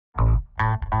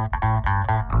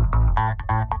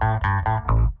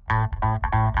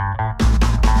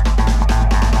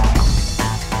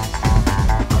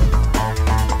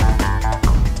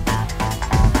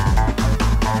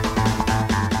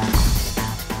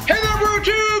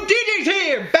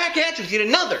with yet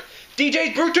another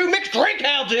DJs BrewTube mixed drink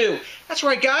how-to. That's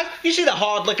right, guys. You see the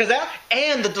hard liquors out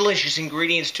and the delicious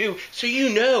ingredients, too. So you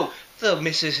know the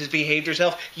missus has behaved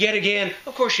herself yet again.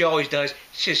 Of course, she always does.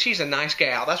 She's a nice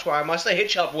gal. That's why I must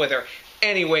hitch up with her.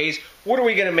 Anyways, what are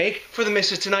we going to make for the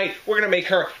missus tonight? We're going to make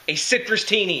her a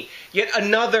Citrustini. Yet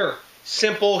another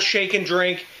simple shaken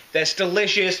drink that's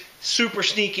delicious, super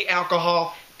sneaky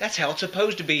alcohol. That's how it's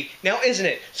supposed to be. Now, isn't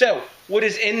it? So, what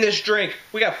is in this drink?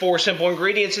 We got 4 simple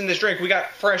ingredients in this drink. We got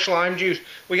fresh lime juice.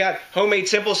 We got homemade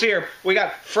simple syrup. We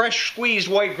got fresh squeezed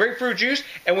white grapefruit juice.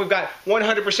 And we've got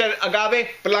 100% agave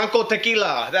blanco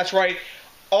tequila. That's right.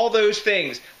 All those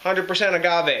things. 100%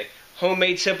 agave,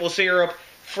 homemade simple syrup,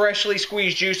 freshly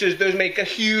squeezed juices. Those make a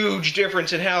huge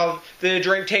difference in how the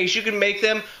drink tastes. You can make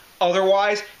them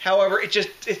otherwise, however, it's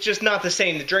just not the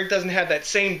same. The drink doesn't have that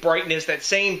same brightness, that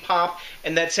same pop,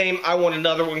 and that same I want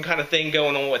another one kind of thing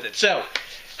going on with it. So,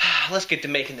 let's get to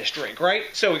making this drink, right?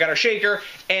 So we got our shaker,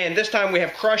 and this time we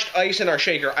have crushed ice in our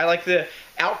shaker. I like the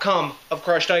outcome of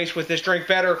crushed ice with this drink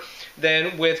better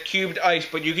than with cubed ice,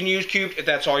 but you can use cubed if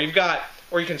that's all you've got.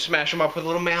 Or you can smash them up with a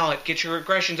little mallet, get your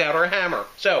aggressions out, or a hammer.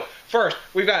 So, first,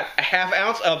 we've got a ½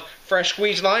 ounce of fresh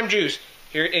squeezed lime juice.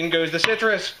 Here in goes the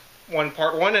citrus.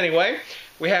 Part 1 anyway.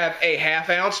 We have a ½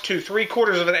 ounce to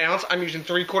 3/4 of an ounce. I'm using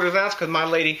 3/4 of an ounce because my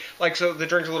lady likes the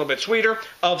drink's a little bit sweeter,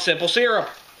 of simple syrup.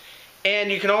 And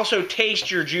you can also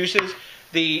taste your juices.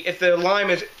 If the lime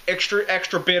is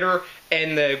extra bitter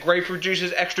and the grapefruit juice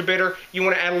is extra bitter, you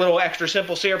want to add a little extra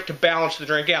simple syrup to balance the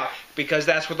drink out, because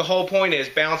that's what the whole point is,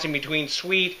 balancing between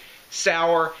sweet,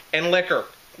 sour, and liquor.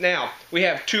 Now, we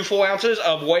have 2 full ounces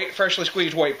of freshly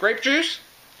squeezed white grape juice.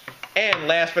 And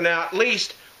last but not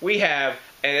least, we have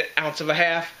an ounce and a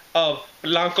half of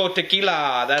blanco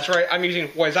tequila. That's right, I'm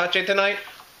using wedge tonight.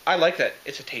 I like that.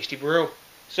 It's a tasty brew.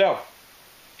 So,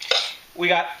 we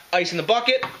got ice in the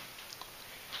bucket,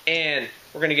 and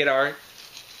we're going to get our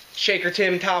shaker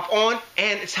tin top on,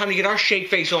 and it's time to get our shake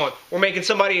face on. We're making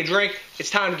somebody a drink.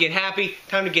 It's time to get happy,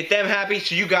 time to get them happy,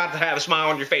 so you got to have a smile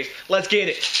on your face. Let's get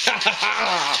it.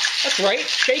 That's right,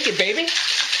 shake it, baby.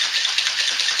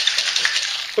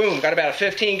 Boom, got about a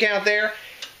 15 count there.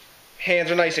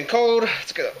 Hands are nice and cold.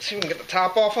 Let's see if we can get the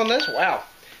top off on this. Wow.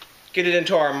 Get it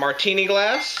into our Martini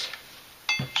glass.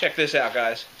 Check this out,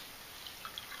 guys.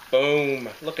 Boom.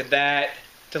 Look at that.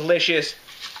 Delicious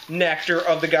nectar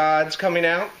of the gods coming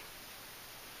out.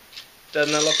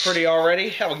 Doesn't that look pretty already?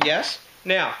 Hell yes.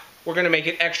 Now, we're going to make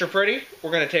it extra pretty. We're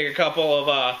going to take a couple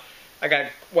of, I got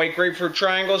white grapefruit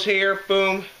triangles here.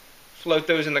 Boom. Float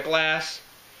those in the glass.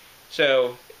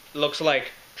 So, it looks like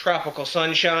tropical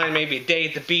sunshine, maybe a day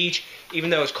at the beach.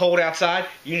 Even though it's cold outside,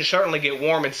 you can certainly get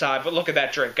warm inside. But look at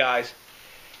that drink, guys.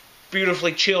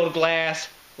 Beautifully chilled glass,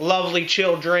 lovely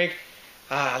chilled drink.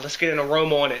 Let's get an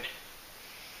aroma on it.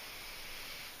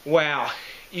 Wow.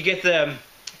 You get the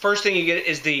first thing you get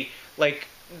is the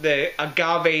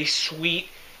agave sweet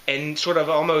and sort of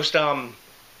almost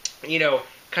you know,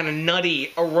 kind of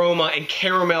nutty aroma and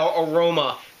caramel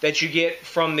aroma that you get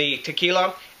from the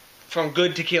tequila. From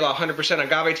good tequila, 100%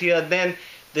 agave tequila, then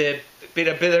the bit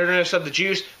of bitterness of the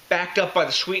juice backed up by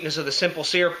the sweetness of the simple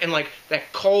syrup and like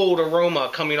that cold aroma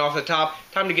coming off the top.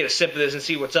 Time to get a sip of this and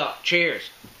see what's up. Cheers.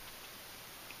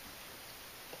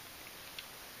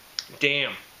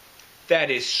 Damn,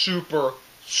 that is super,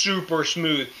 super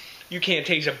smooth. You can't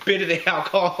taste a bit of the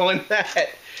alcohol in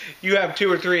that. You have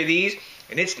 2 or 3 of these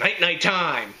and it's night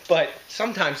time. But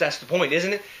sometimes that's the point,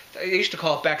 isn't it? They used to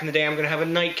call it back in the day, I'm going to have a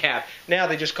nightcap. Now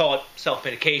they just call it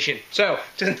self-medication. So,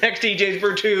 to the next DJs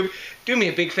BrewTube, do me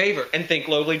a big favor and think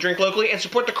locally, drink locally, and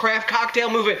support the craft cocktail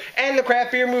movement and the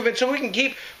craft beer movement so we can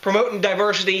keep promoting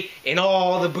diversity in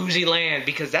all the boozy land,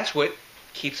 because that's what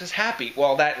keeps us happy.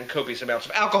 Well, that and copious amounts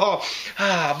of alcohol.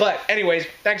 But anyways,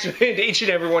 thanks to each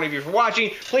and every one of you for watching.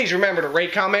 Please remember to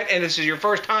rate, comment, and this is your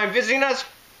first time visiting us,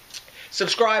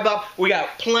 subscribe up. We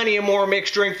got plenty of more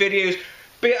mixed drink videos,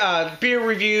 beer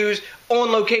reviews,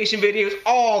 on location videos,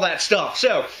 all that stuff.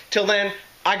 So, till then,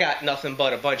 I got nothing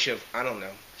but a bunch of, I don't know,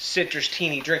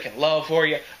 Citrustini drinking love for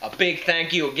you. A big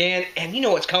thank you again. And you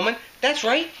know what's coming. That's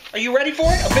right. Are you ready for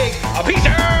it? A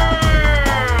peace.